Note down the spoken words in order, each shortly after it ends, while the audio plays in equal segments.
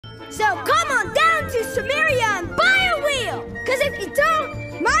So come on down to Samaria and buy a wheel. Cause if you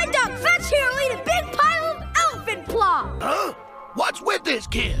don't, my dog Fetch here will eat a big pile of elephant plop. Huh? What's with this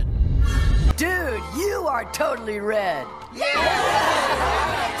kid? Dude, you are totally red.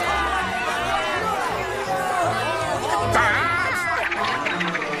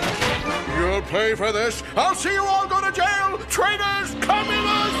 You'll pay for this. I'll see you all go to jail. Traitors,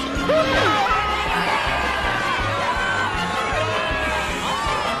 communists.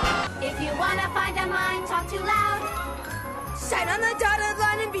 If you wanna find a mine, talk too loud. Sign on the dotted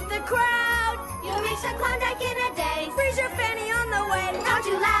line and beat the crowd. You'll reach the Klondike in a day. Freeze your fanny on the way. Talk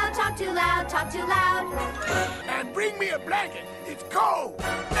too loud, talk too loud, talk too loud. And bring me a blanket. It's cold.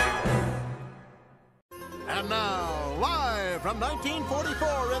 And now, live from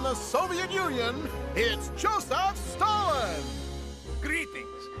 1944 in the Soviet Union, it's Joseph Stalin. Greetings.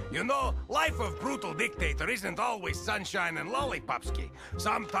 You know, life of brutal dictator isn't always sunshine and lollipopsky.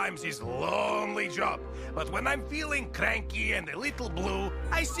 Sometimes it's lonely job. But when I'm feeling cranky and a little blue,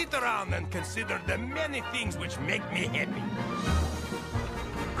 I sit around and consider the many things which make me happy.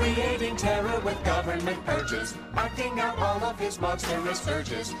 Creating terror with government purges, acting out all of his monstrous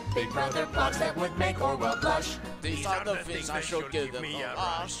urges. Big brother plots that would make Orwell blush. These are the things I should give me a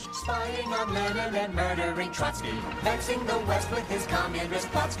rush. Spying on Lenin and murdering Trotsky, vexing the West with his communist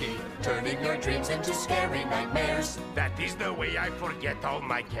plotsky, turning your dreams into scary nightmares. That is the way I forget all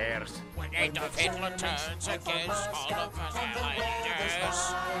my cares. When Adolf Hitler turns against all of us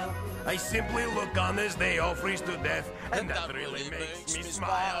allies. I simply look on as they all freeze to death, and that really makes me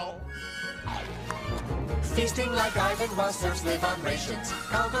smile. Feasting like Ivan while serfs live on rations,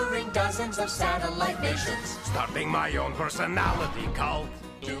 conquering dozens of satellite nations. Starting my own personality cult.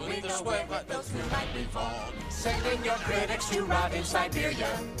 Doing the sweat like those who might revolt. Sending your critics to rot in Siberia.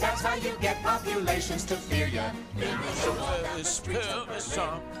 That's how you get populations to fear ya. This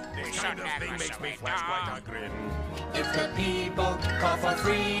kind of thing makes me flash like a grin. If the people call for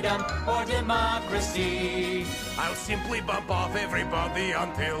freedom or democracy, I'll simply bump off everybody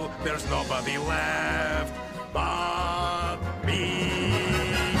until there's nobody left but me.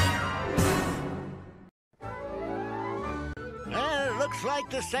 Well, looks like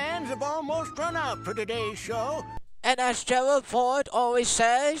the sands have almost run out for today's show. And as Gerald Ford always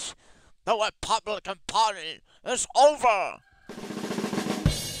says, the Republican Party is over.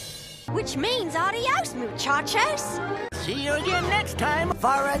 Which means adios, muchachos. See you again next time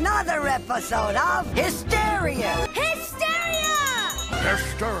For another episode of Hysteria. Hysteria!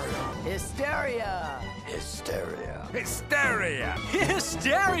 Hysteria. Hysteria. hysteria. Hysteria!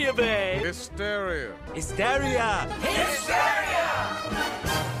 Hysteria, babe! Hysteria. Hysteria!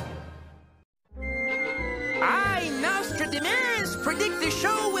 I, Nostradamus, predict the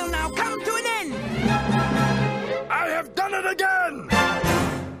show will now come to an end. I have done it again!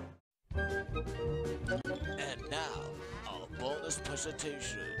 And now, our bonus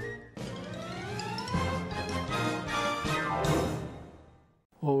presentation.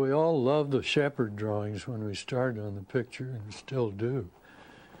 Well, we all loved the shepherd drawings when we started on the picture, and still do.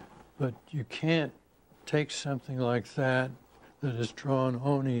 But you can't take something like that is drawn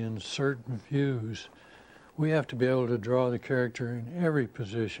only in certain views. We have to be able to draw the character in every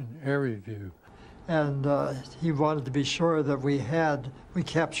position, every view. And he wanted to be sure that we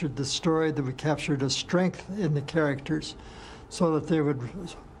captured the story, that we captured a strength in the characters so that they would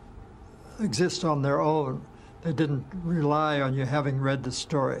exist on their own. They didn't rely on you having read the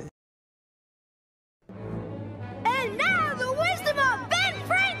story. And now the wisdom of Ben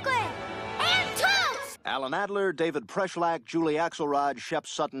Franklin and Toast! Alan Adler, David Preschlack, Julie Axelrod, Shep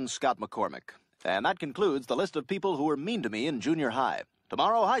Sutton, Scott McCormick. And that concludes the list of people who were mean to me in junior high.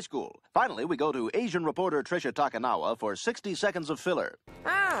 Tomorrow, high school. Finally, we go to Asian reporter Tricia Takanawa for 60 seconds of filler.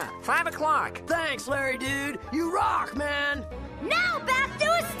 5 o'clock. Thanks, Larry, dude. You rock, man. Now back to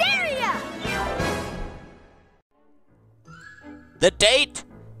Hysteria! The date,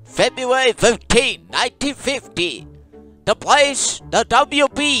 February 15, 1950. The place, the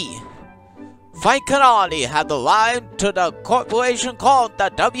WB. Frank Canali had the line to the corporation called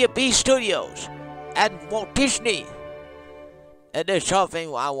the WB Studios and Walt Disney. And there's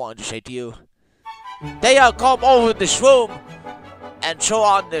something I want to say to you. They have come over this room, and so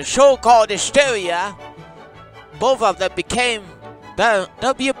on the show called Hysteria, both of them became the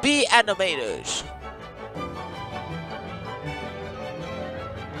WB animators.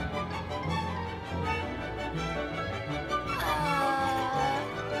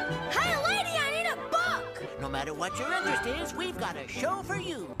 No matter what your interest is, we've got a show for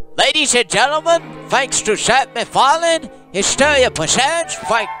you. Ladies and gentlemen, thanks to Seth MacFarlane, Hysteria presents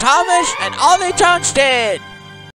Frank Thomas and Ollie Johnston.